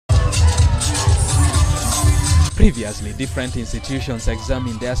Previously, different institutions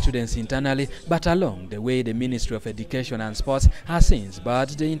examined their students internally, but along the way, the Ministry of Education and Sports has since barred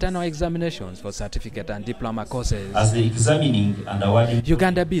the internal examinations for certificate and diploma courses. As the examining and awarding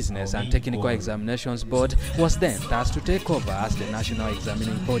Uganda Business and Technical Examinations Board was then tasked to take over as the national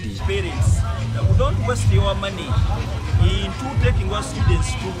examining body. Parents, don't waste your money into taking our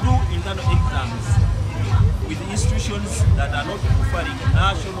students to do internal exams with institutions that are not offering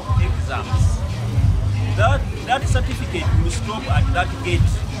national exams. That certificate will stop at that gate.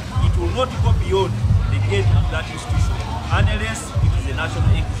 It will not go beyond the gate of that institution unless it is a national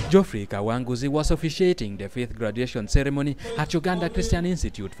exam. Geoffrey Kawanguzi was officiating the 5th graduation ceremony at Uganda Christian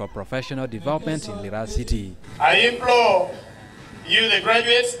Institute for Professional Development in Lira City. I implore you, the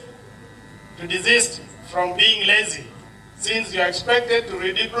graduates, to desist from being lazy, since you are expected to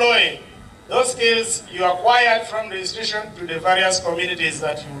redeploy those skills you acquired from the institution to the various communities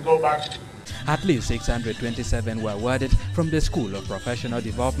that you will go back to. At least 627 were awarded from the School of Professional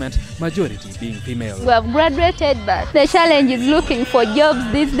Development, majority being female. We have graduated, but the challenge is looking for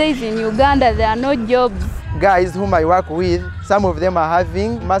jobs these days in Uganda. There are no jobs. Guys whom I work with, some of them are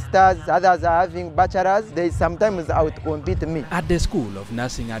having masters, others are having bachelors. They sometimes outcompete me. At the School of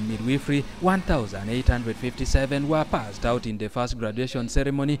Nursing and Midwifery, 1,857 were passed out in the first graduation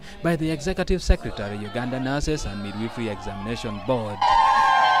ceremony by the Executive Secretary, Uganda Nurses and Midwifery Examination Board.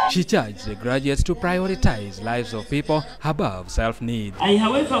 She charged the graduates to prioritize lives of people above self-need. I,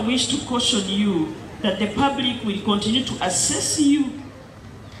 however, wish to caution you that the public will continue to assess you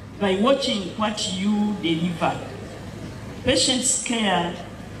by watching what you deliver. Patients' care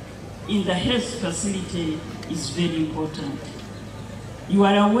in the health facility is very important. You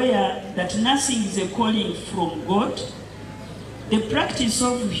are aware that nursing is a calling from God. The practice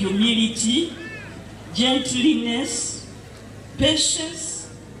of humility, gentleness, patience,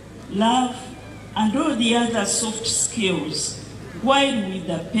 love, and all the other soft skills, while with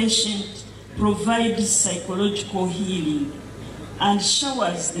the patient, provides psychological healing and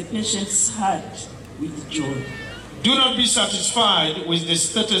showers the patient's heart with joy. Do not be satisfied with the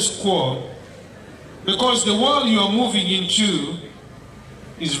status quo, because the world you are moving into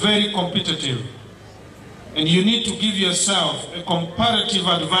is very competitive, and you need to give yourself a comparative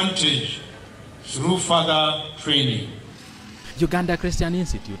advantage through further training. Uganda Christian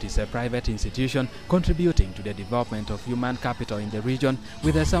Institute is a private institution contributing to the development of human capital in the region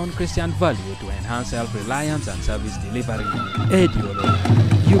with a sound Christian value to enhance self-reliance and service delivery. Ediolo,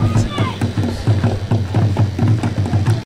 UBC.